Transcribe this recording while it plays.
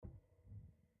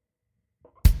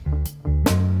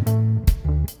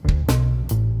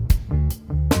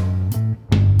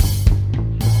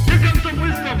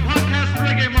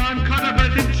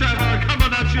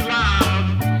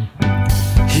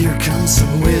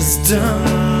wisdom,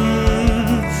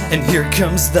 and here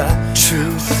comes the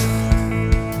truth.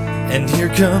 And here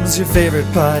comes your favorite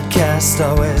podcast,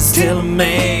 always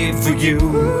tailor-made for you.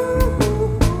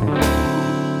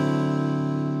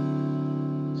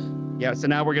 Yeah, so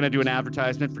now we're going to do an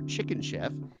advertisement for Chicken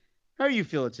Chef. How are you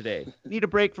feeling today? Need a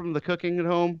break from the cooking at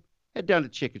home? Head down to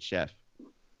Chicken Chef.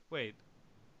 Wait,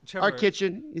 Trevor, Our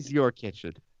kitchen is your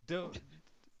kitchen.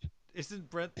 Isn't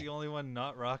Brent the only one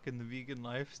not rocking the vegan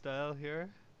lifestyle here?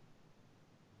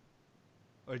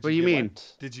 Or What do you mean?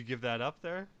 Did you give that up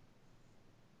there?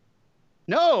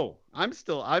 No, I'm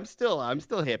still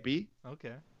hippie.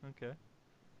 Okay.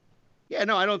 Yeah,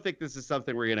 no, I don't think this is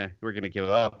something we're gonna give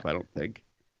up. I don't think.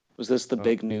 Was this the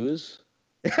big news?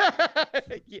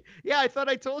 Yeah, I thought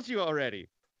I told you already.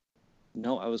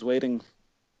 No, I was waiting.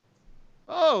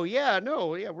 Oh yeah,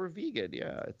 no, yeah, we're vegan.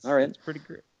 Yeah, all right. It's pretty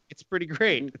great. It's pretty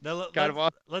great. Now,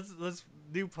 let's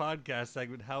new podcast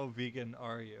segment. How vegan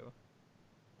are you?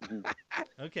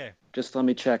 Okay. Just let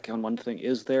me check on one thing.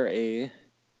 Is there in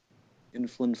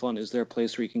Flin Flon, is there a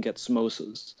place where you can get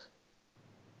samosas?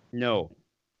 No.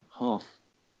 Huh.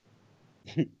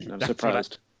 I'm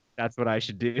surprised. That's what I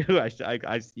should do.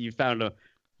 You found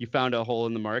a hole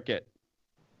in the market.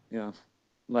 Yeah.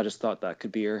 Well, I just thought that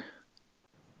could be your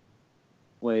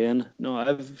way in. No,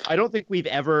 I don't think we've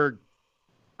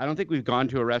gone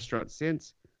to a restaurant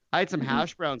since. I had some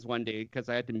hash browns one day because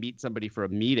I had to meet somebody for a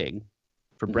meeting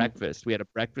for breakfast. We had a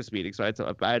breakfast meeting, so I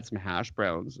had some hash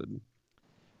browns, and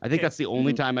I think that's the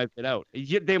only time I've been out.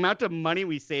 The amount of money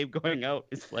we save going out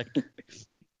is like it's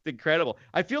incredible.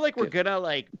 I feel like we're gonna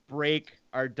like break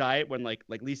our diet when like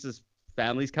Lisa's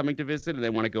family's coming to visit and they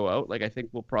want to go out. Like I think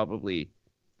we'll probably.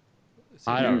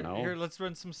 So I don't know. Here, let's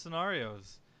run some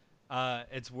scenarios.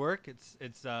 It's work.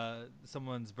 It's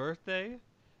someone's birthday,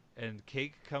 and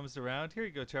cake comes around. Here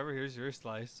you go, Trevor. Here's your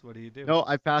slice. What do you do? No,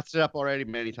 I've passed it up already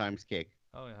many times. Cake.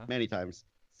 Oh yeah. Many times.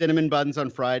 Cinnamon buns on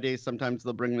Fridays. Sometimes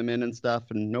they'll bring them in and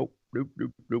stuff. And nope.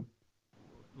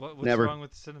 What's Never. wrong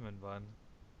with the cinnamon bun?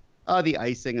 The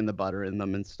icing and the butter in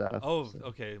them and stuff. Oh,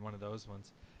 okay, one of those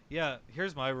ones. Yeah,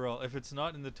 here's my rule. If it's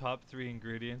not in the top 3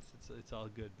 ingredients, it's all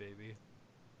good, baby.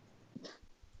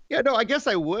 Yeah, no, I guess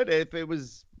I would if it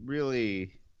was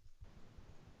really.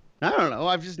 I don't know.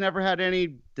 I've just never had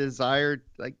any desire.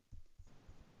 Like,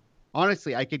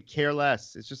 honestly, I could care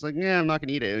less. It's just like, yeah, I'm not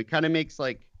gonna eat it. It kind of makes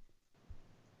like.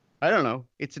 I don't know.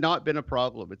 It's not been a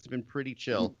problem. It's been pretty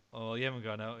chill. Oh, you haven't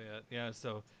gone out yet. Yeah,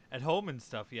 so at home and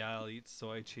stuff, yeah, I'll eat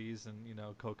soy cheese and,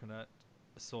 coconut,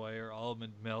 soy or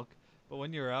almond milk. But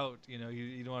when you're out, you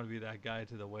don't want to be that guy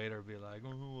to the waiter, be like,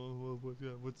 oh,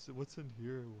 what's in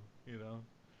here,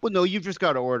 Well, no, you've just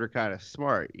got to order kind of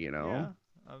smart, Yeah,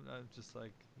 I'm just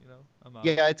like, I'm out.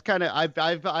 Yeah, it's kind of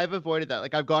I've avoided that.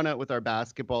 Like I've gone out with our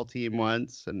basketball team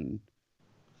once, and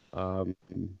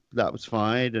that was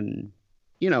fine. And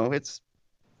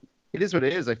it is what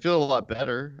it is. I feel a lot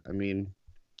better. I mean,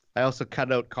 I also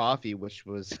cut out coffee, which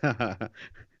was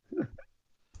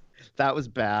that was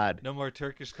bad. No more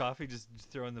Turkish coffee, just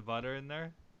throwing the butter in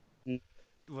there?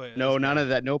 Wait, No, none of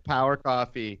that. No power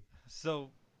coffee.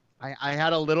 So I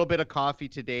had a little bit of coffee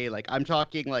today. Like I'm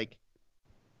talking like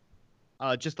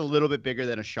just a little bit bigger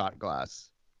than a shot glass.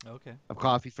 Okay. Of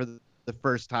coffee for the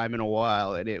first time in a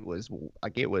while, and it was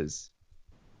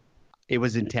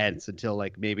intense until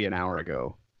like maybe an hour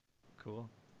ago. Cool.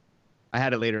 I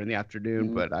had it later in the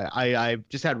afternoon, but I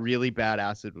just had really bad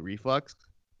acid reflux.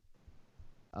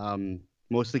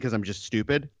 Mostly because I'm just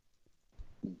stupid.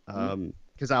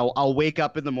 Because I'll wake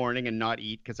up in the morning and not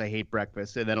eat because I hate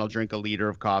breakfast, and then I'll drink a liter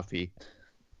of coffee,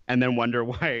 and then wonder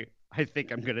why I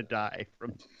think I'm gonna die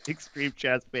from extreme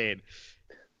chest pain,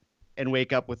 and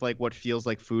wake up with like what feels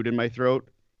like food in my throat.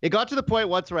 It got to the point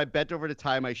once where I bent over to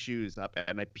tie my shoes up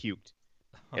and I puked.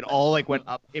 It all like went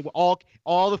up.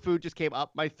 All the food just came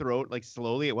up my throat like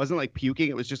slowly. It wasn't like puking.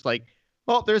 It was just like,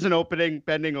 oh, there's an opening,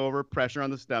 bending over, pressure on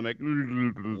the stomach.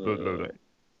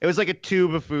 It was like a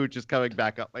tube of food just coming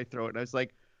back up my throat. And I was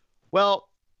like, well,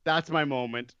 that's my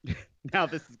moment. Now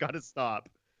this has got to stop.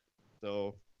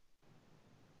 So,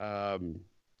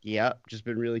 yeah, just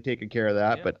been really taking care of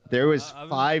that. Yeah, but there was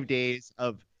 5 days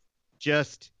of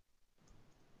just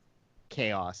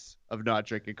chaos of not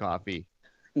drinking coffee.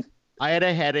 I had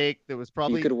a headache. That was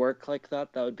probably. You could work like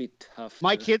that. That would be tough.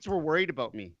 My kids were worried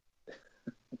about me.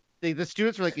 The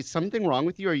students were like, "Is something wrong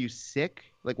with you? Are you sick?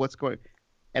 Like, what's going?"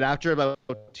 And after about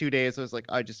 2 days, I was like,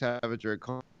 "I just haven't drank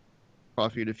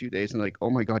coffee in a few days." And like,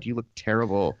 "Oh my God, you look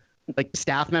terrible." Like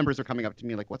staff members are coming up to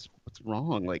me like, "What's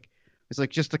wrong?" Like, it's like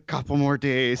just a couple more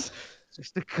days,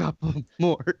 just a couple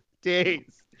more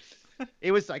days.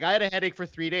 It was like I had a headache for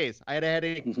 3 days. I had a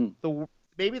headache,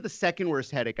 maybe the second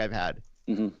worst headache I've had.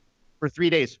 hmm for 3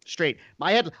 days straight.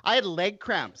 I had leg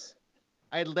cramps.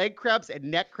 I had leg cramps and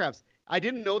neck cramps. I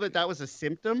didn't know that was a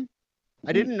symptom.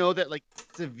 I didn't know that like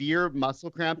severe muscle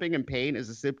cramping and pain is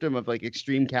a symptom of like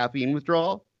extreme caffeine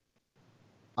withdrawal.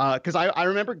 Because I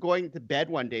remember going to bed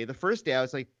one day. The first day I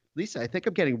was like, Lisa, I think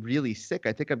I'm getting really sick.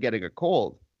 I think I'm getting a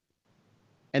cold.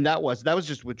 And that was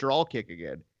just withdrawal kicking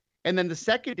in. And then the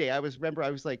second day I was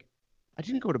like, I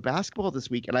didn't go to basketball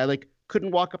this week, and I like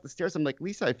couldn't walk up the stairs. I'm like,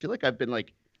 Lisa, I feel like I've been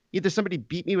like either somebody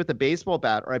beat me with a baseball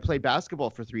bat or I played basketball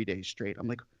for 3 days straight. I'm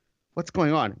like, what's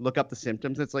going on? Look up the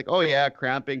symptoms. It's like, oh yeah,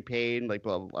 cramping, pain, like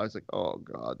blah blah blah. I was like, oh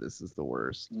god, this is the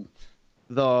worst.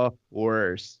 The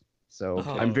worst. So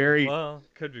I'm very well,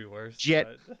 could be worse. jet.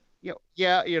 But...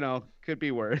 Could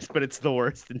be worse, but it's the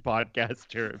worst in podcast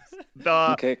terms.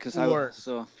 Okay, because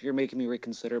so you're making me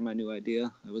reconsider my new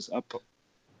idea. I was up a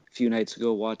few nights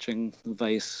ago watching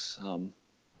Vice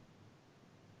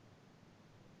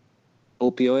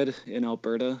opioid in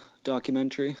Alberta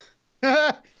documentary.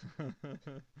 Pooping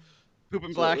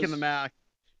black in the Mac.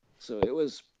 So it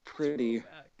was pretty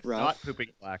rough. Not pooping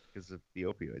black because of the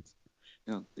opioids.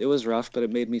 Yeah, it was rough, but it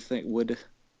made me think.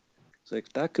 It's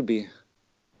like that could be.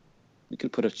 We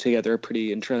could put together a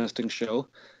pretty interesting show.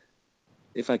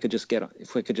 If we could just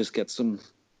get some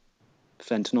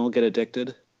fentanyl, get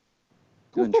addicted,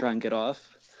 and try and get off.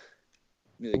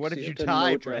 Like, what if you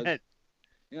die, Brett?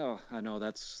 Yeah, I know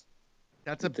that's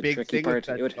a big thing part.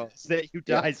 That you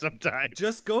die sometimes.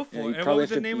 Just go for it. And what would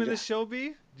the name of the show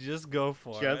be? Just go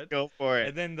for it. Just go for it.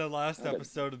 And then the last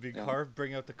episode would be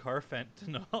bring out the car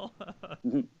fentanyl.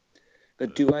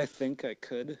 But do I think I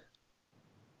could?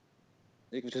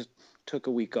 Like, just took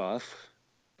a week off.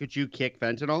 Could you kick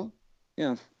fentanyl?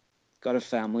 Yeah. Got a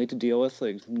family to deal with.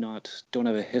 Like, don't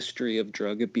have a history of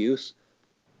drug abuse.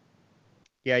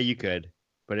 Yeah, you could,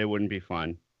 but it wouldn't be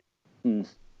fun. I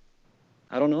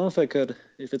don't know if I could.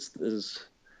 If it's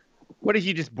What if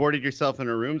you just boarded yourself in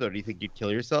a room, though? Do you think you'd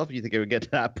kill yourself? Do you think it would get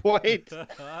to that point?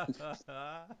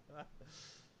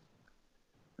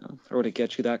 Or would it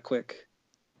get you that quick?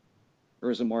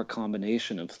 Or is it more a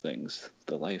combination of things?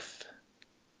 The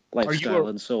lifestyle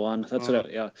and so on. That's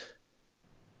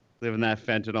Living that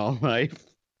fentanyl life.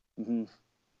 Mm-hmm.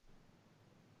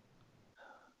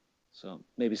 So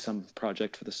maybe some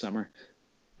project for the summer.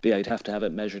 But yeah, I'd have to have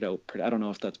it measured out. I don't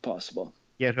know if that's possible.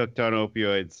 Get hooked on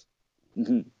opioids.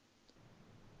 Mm-hmm.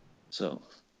 So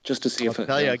just to see I'll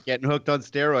tell you, getting hooked on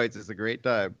steroids is a great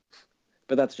time.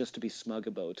 But that's just to be smug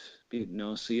about.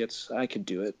 I could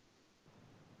do it.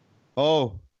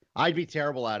 Oh, I'd be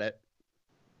terrible at it.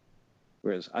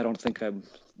 Whereas I don't think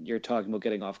you're talking about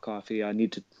getting off coffee. I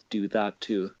need to do that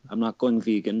too. I'm not going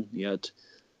vegan yet.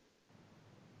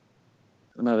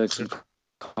 I'm having some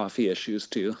coffee issues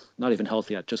too. Not even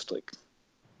healthy yet, just like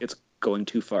it's going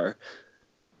too far.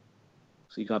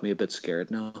 So you got me a bit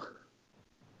scared now.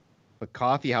 But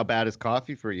coffee, how bad is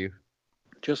coffee for you?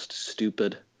 Just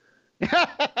stupid.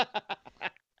 I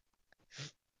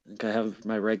think I have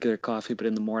my regular coffee, but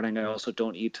in the morning I also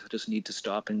don't eat. I just need to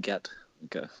stop and get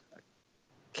like a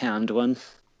canned one.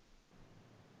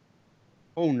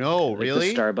 Oh no, like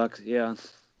really? The Starbucks, yeah.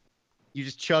 You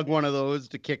just chug one of those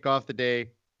to kick off the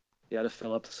day. Yeah, to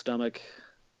fill up the stomach.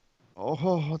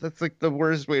 Oh, that's like the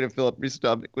worst way to fill up your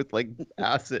stomach, with like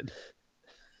acid.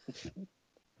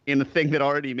 In a thing that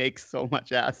already makes so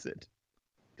much acid.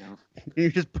 Yeah.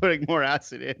 You're just putting more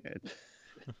acid in it.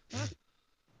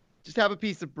 Just have a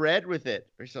piece of bread with it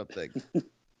or something.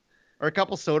 Or a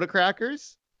couple soda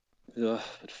crackers. Ugh,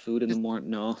 but food in the morning,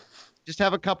 no. Just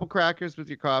have a couple crackers with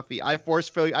your coffee. I force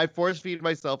feed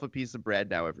myself a piece of bread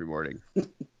now every morning.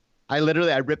 I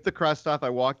rip the crust off, I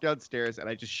walk downstairs, and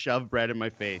I just shove bread in my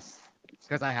face.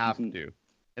 Because I have to.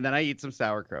 And then I eat some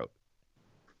sauerkraut.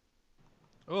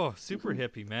 Oh, super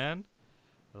hippie, man.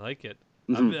 I like it.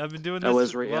 Mm-hmm. I've been doing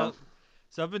this. Yeah.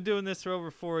 So I've been doing this for over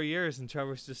 4 years, and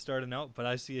Trevor's just starting out. But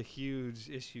I see a huge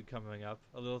issue coming up.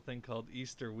 A little thing called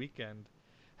Easter weekend.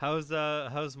 How's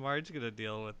Marge gonna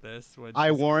deal with this?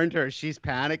 I warned her. She's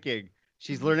panicking.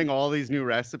 She's learning all these new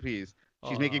recipes.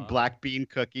 She's making black bean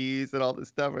cookies and all this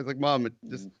stuff. I was like, Mom,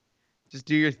 just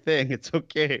do your thing. It's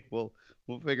okay. We'll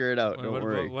figure it out. Don't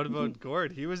worry. What about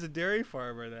Gord? He was a dairy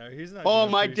farmer there. He's not. Oh,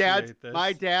 my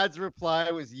dad's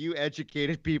reply was, "You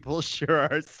educated people sure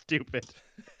are stupid."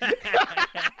 that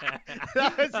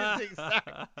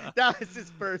was his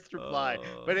first reply,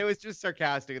 but it was just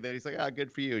sarcastic. And then he's like, "Ah,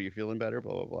 good for you. You feeling better?"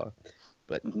 Blah blah blah.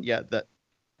 But yeah, that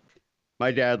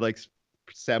my dad likes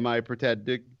semi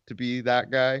pretending to be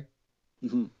that guy,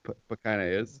 but kind of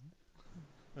is.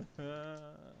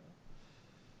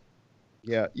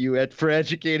 Yeah, for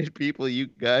educated people, you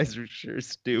guys are sure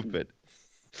stupid.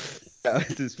 That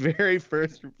was his very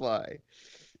first reply.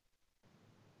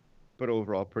 But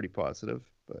overall, pretty positive.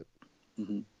 But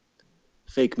Hmm.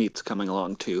 Fake meat's coming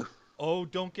along too. Oh,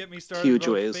 don't get me started Huge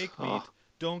about ways. fake Oh. meat.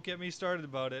 Don't get me started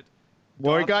about it.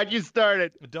 boy, got you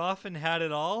started. Dauphin had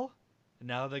it all, and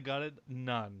now they got it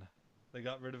none. They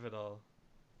got rid of it all.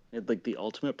 It's like the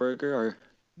ultimate burger, or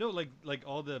No, like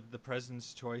all the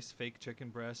President's Choice fake chicken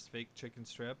breasts, fake chicken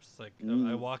strips. Like I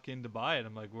Mm. walk in to buy it,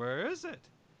 I'm like, where is it?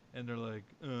 And they're like,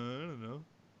 I don't know.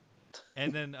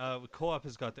 And then Co-op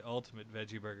has got the ultimate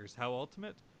veggie burgers. How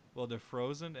ultimate? Well, they're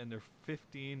frozen and they're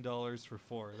 $15 for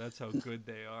 4. That's how good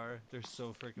they are. They're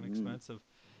so freaking expensive.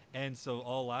 And so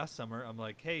all last summer, I'm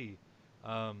like, hey,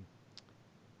 um,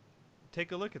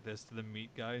 take a look at this to the meat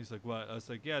guy. He's like, what? I was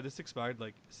like, yeah, this expired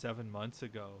like 7 months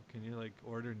ago. Can you like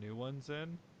order new ones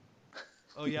in?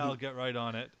 Oh yeah, I'll get right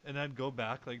on it. And I'd go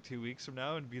back like 2 weeks from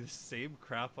now and be the same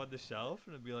crap on the shelf,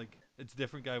 and I'd be like, it's a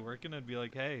different guy working. I'd be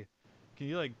like, hey, can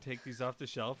you like take these off the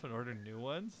shelf and order new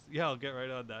ones? Yeah, I'll get right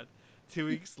on that. 2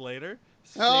 weeks later,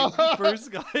 same Oh,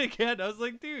 first guy again. I was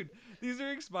like, dude, these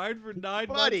are expired for 9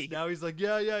 months buddy. now. He's like,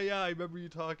 yeah. I remember you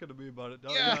talking to me about it.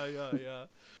 Oh, Yeah. yeah.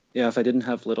 yeah, if I didn't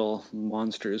have little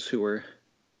monsters who were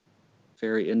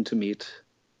very into meat,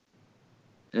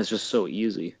 and it's just so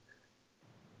easy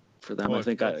for them. Oh, I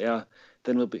think that's-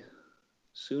 then we'll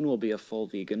be a full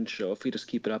vegan show if we just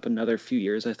keep it up another few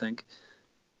years. I think.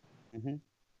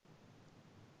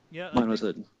 Yeah, Mine was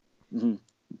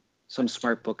some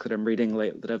smart book that I'm reading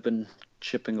late that I've been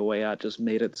chipping away at just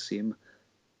made it seem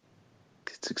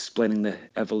it's explaining the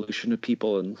evolution of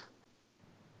people and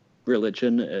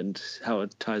religion and how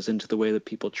it ties into the way that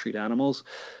people treat animals.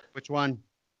 Which one?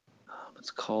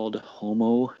 It's called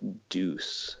Homo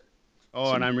Deus.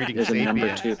 Oh, and I'm reading There's a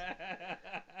number Sapiens. two.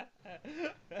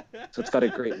 So it's got a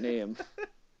great name.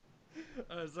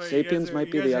 Sorry, Sapiens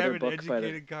might be you guys the are other having book by the.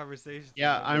 educated conversations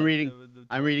Yeah, about I'm reading. the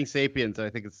I'm reading Sapiens. I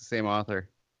think it's the same author.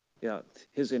 Yeah,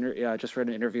 I just read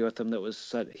an interview with him that was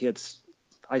said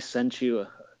I sent you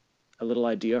a little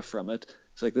idea from it.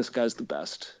 It's like, this guy's the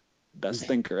best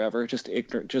thinker ever. Just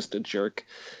ignorant, just a jerk.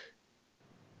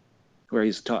 Where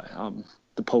he's taught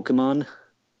the Pokemon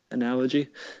analogy.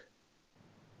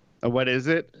 What is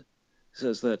it? He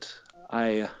says that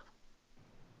I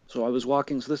was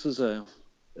walking. So this is a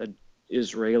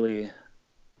Israeli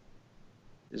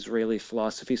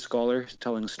philosophy scholar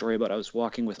telling a story about I was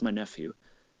walking with my nephew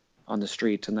on the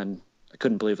street, and then I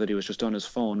couldn't believe that he was just on his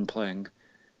phone playing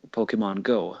Pokemon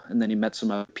Go. And then he met some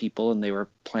other people, and they were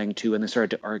playing too, and they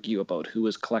started to argue about who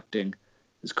was collecting.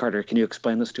 Carter, can you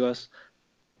explain this to us?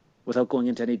 Without going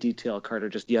into any detail, Carter,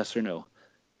 just yes or no.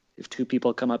 If two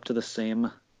people come up to the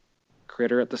same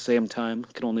critter at the same time,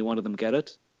 can only one of them get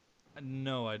it?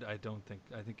 No, I don't think.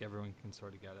 I think everyone can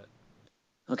sort of get it.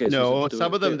 Okay. No,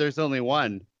 some of them there's only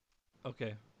one.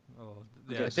 Okay. Oh,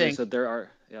 yeah. Okay, I so think. they said there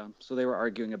are, yeah. So they were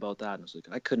arguing about that, and I was like,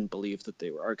 I couldn't believe that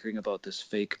they were arguing about this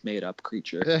fake, made-up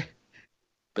creature.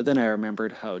 But then I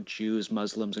remembered how Jews,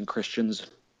 Muslims, and Christians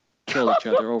kill each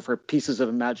other over pieces of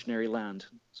imaginary land.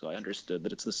 So I understood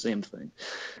that it's the same thing.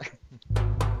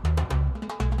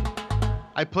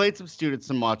 I played some students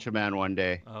some Macho Man one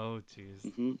day. Oh, jeez.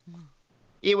 Mm-hmm.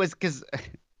 It was because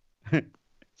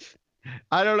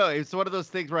I don't know. It's one of those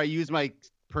things where I use my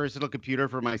personal computer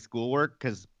for my schoolwork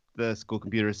because the school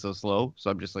computer is so slow. So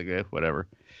I'm just like, whatever.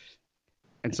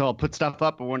 And so I'll put stuff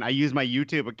up, but when I use my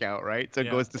YouTube account, right? So it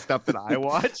goes to stuff that I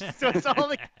watch. So it's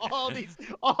all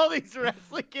these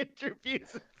wrestling interviews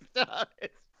and stuff.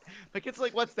 It's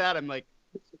like, what's that? I'm like,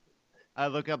 I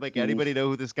look up like, anybody know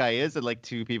who this guy is? And like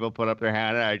 2 people put up their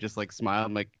hand, and I just like smile.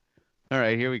 I'm like, all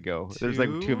right, here we go. There's like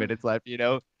 2 minutes left, you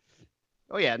know?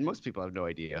 Oh yeah, and most people have no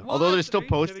idea. What? Although there's still Are you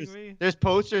posters. kidding me? There's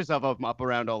posters of them up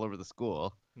around all over the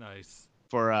school Nice.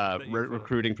 for That you put up.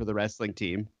 recruiting for the wrestling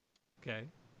team. Okay.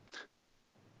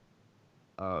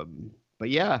 But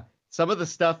yeah, some of the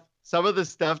stuff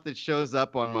that shows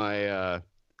up on my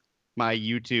my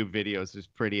YouTube videos is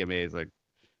pretty amazing.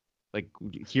 Like,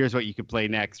 here's what you could play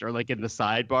next, or like in the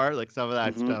sidebar, like some of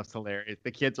that stuff's hilarious.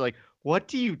 The kids are like, "What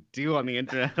do you do on the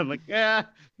internet?" I'm like, "Yeah."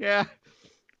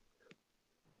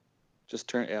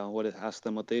 Just ask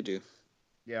them what they do.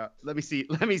 Yeah, let me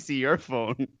see your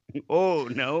phone. Oh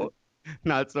no,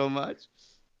 not so much.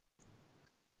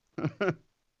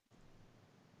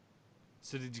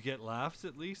 So did you get laughs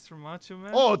at least from Macho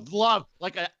Man? Oh, love,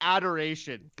 like an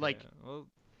adoration, like Yeah, well,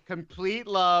 complete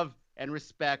love and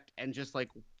respect, and just like,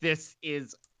 this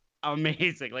is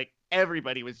amazing. Like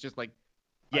everybody was just like,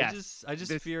 yes, I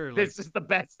just fear this is the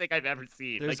best thing I've ever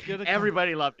seen. There's Like gonna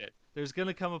everybody loved it. there's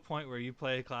gonna come a point where you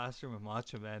play a Classroom of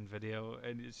Macho Man video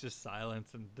and it's just silence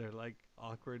and they're like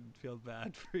awkward and feel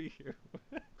bad for you.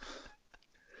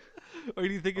 Or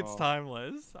do you think it's Oh.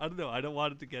 timeless? I don't know. I don't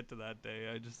want it to get to that day.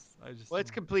 I just. Well,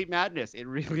 it's complete madness. It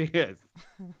really is.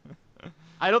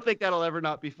 I don't think that'll ever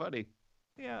not be funny.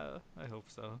 Yeah, I hope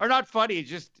so. Or not funny,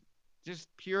 just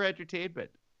pure entertainment.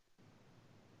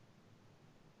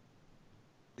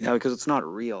 Yeah, because it's not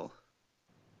real.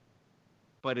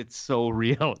 But it's so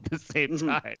real at the same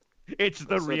Mhm. time. It's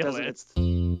the So it doesn't- realest.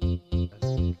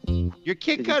 it's- Your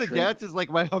kid Did you kind of drink? dances like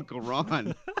my Uncle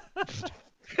Ron.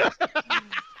 Yeah,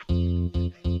 I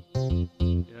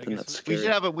And guess that's we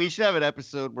scary. we should have an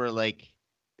episode where like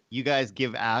you guys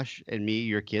give Ash and me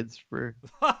your kids for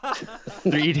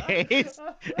 3 days,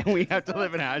 and we have to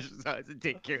live in Ash's house and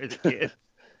take care of the kids.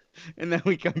 And then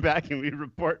we come back and we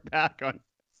report back on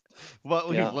what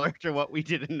we've Yeah. learned or what we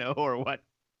didn't know or what.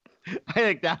 I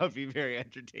think that would be very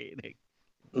entertaining.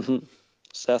 Mhm.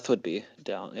 Seth would be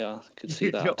down. Yeah, could see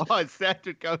that. Oh, Seth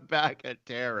would come back a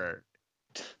terror.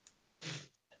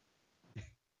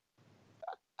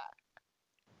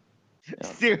 Yeah.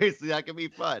 Seriously, that could be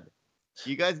fun.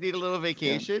 You guys need a little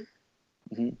vacation?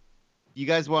 Mhm. You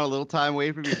guys want a little time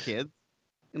away from your kids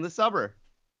in the summer?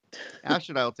 Ash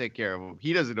and I will take care of him.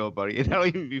 He doesn't know about it. That'll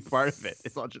even be part of it.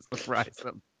 It's all just surprise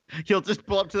him. He'll just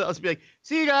pull up to the house and be like,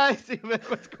 "See you guys."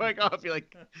 What's going on? Be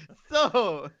like,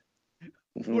 "So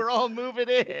Mhm. we're all moving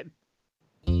in."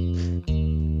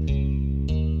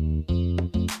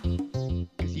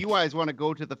 Because you guys want to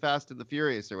go to the Fast and the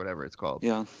Furious or whatever it's called.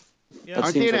 Yeah. Yeah, That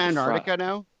Aren't they seems in like a Antarctica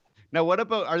now? Now, what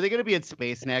about? Are they going to be in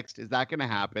space next? Is that going to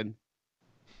happen?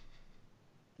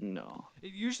 No.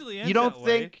 it usually ends You don't that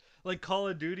way. think? Like Call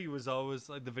of Duty was always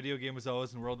like the video game was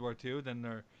always in World War II. Then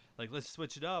they're like, let's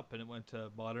switch it up, and it went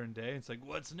to modern day. It's like,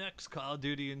 what's next? Call of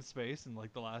Duty in space, and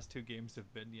like the last 2 games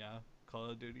have been Call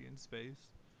of Duty in space.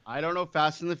 I don't know.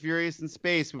 Fast and the Furious in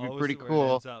space would be Always pretty where It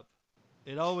cool. ends up.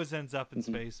 It always ends up in Mhm.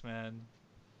 space, man.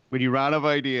 When you run out of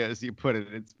ideas, you put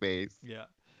it in space. Yeah.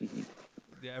 Mhm.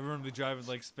 Yeah, everyone will be driving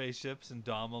like spaceships, and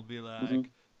Dom will be like, Mhm.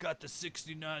 got the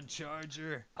 '69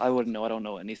 Charger. I wouldn't know. I don't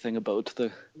know anything about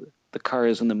the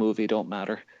cars in the movie. Don't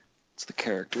matter. It's the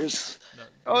characters. No,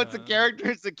 Oh, it's the yeah.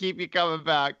 characters that keep you coming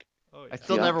back. Oh, I yeah.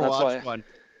 still Yeah, never that's watched why-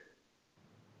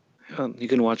 one. You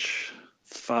can watch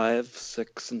 5,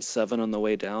 6, and 7 on the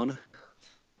way down.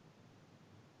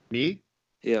 Me?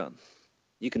 Yeah.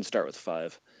 You can start with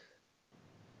 5.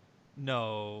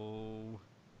 No.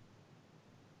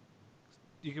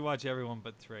 You can watch everyone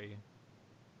but 3.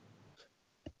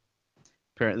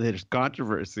 Apparently, there's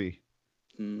controversy.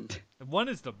 Hmm. And 1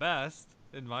 is the best,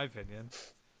 in my opinion.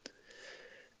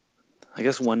 I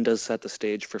guess 1 does set the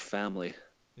stage for family.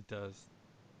 It does.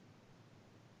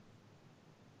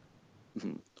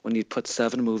 Mhm. When you put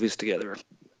 7 movies together,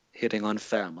 hitting on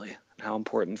family and how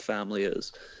important family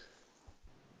is.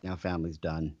 Now family's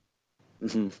done.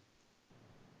 Hmm.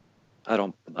 I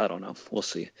don't know. We'll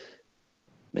see.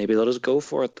 Maybe they'll just go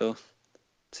for it though.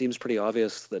 It seems pretty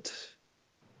obvious that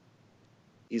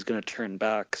he's gonna turn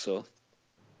back, so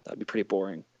that'd be pretty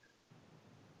boring.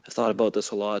 I thought about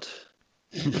this a lot.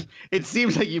 It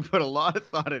seems like you put a lot of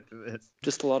thought into this.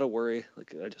 Just a lot of worry.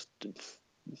 Like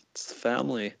it's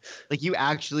family. Like you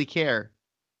actually care.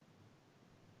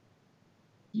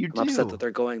 You I'm upset do. that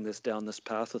they're going down this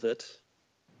path with it.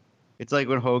 It's like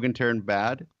when Hogan turned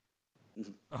bad.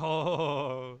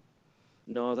 Oh.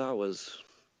 No,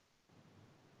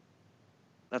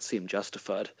 that seemed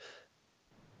justified.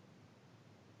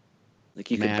 Like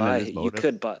you Man and his motive.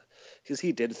 could buy, because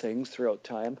he did things throughout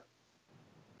time.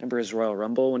 Remember his Royal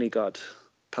Rumble when he got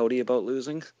pouty about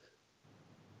losing?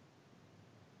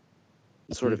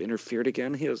 And sort of interfered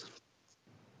again. He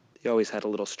always had a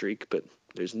little streak, but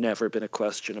there's never been a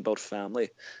question about family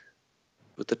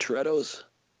with the Torettos.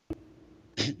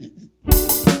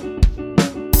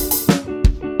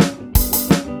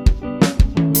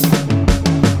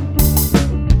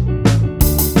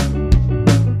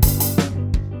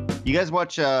 You guys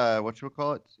watch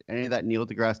whatchamacallit? Any of that Neil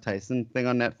deGrasse Tyson thing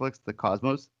on Netflix, The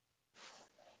Cosmos?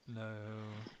 No.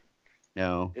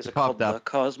 No. Is it popped called up. The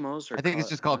Cosmos? Or I think it's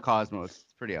just called Cosmos.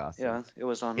 It's pretty awesome. Yeah, it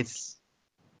was on. It's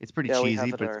pretty yeah, we cheesy, have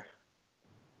it but our.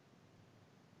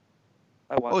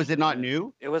 I watched oh, is it not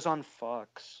new? It was on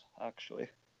Fox, actually.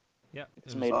 Yeah.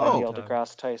 It's it made was by Oh. Neil time.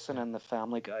 deGrasse Tyson and the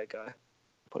Family Guy guy.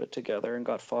 Put it together and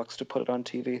got Fox to put it on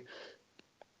TV.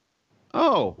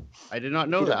 Oh, I did not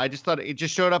know you that. don't- I just thought it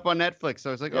just showed up on Netflix. So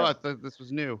I was like, Yeah. oh, I thought this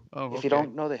was new. Oh, If okay. you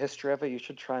don't know the history of it, you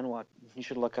should try and watch. You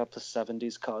should look up the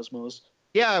 70s Cosmos.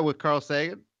 Yeah, with Carl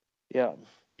Sagan. Yeah,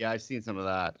 Yeah, I've seen some of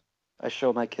that. I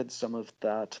show my kids some of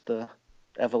that, the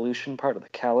evolution part of the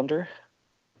calendar.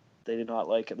 They do not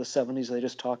like it. The 70s, they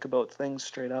just talk about things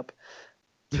straight up.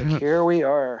 It's like, here we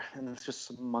are, and it's just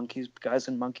some guys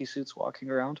in monkey suits walking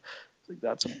around. like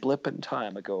that's a blip in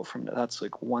time ago from now. That's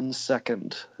like 1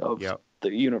 second of Yep.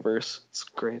 the universe. It's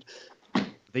great.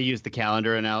 They use the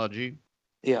calendar analogy.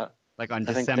 Yeah. Like on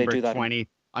I think they December do that. 20,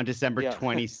 on December Yeah.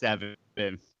 27th,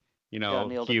 you know,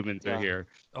 nailed it. humans are Yeah. here.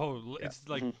 Oh,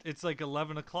 it's like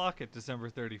 11 o'clock at December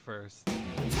 31st.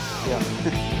 Yeah.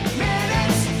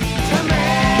 Minutes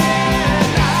to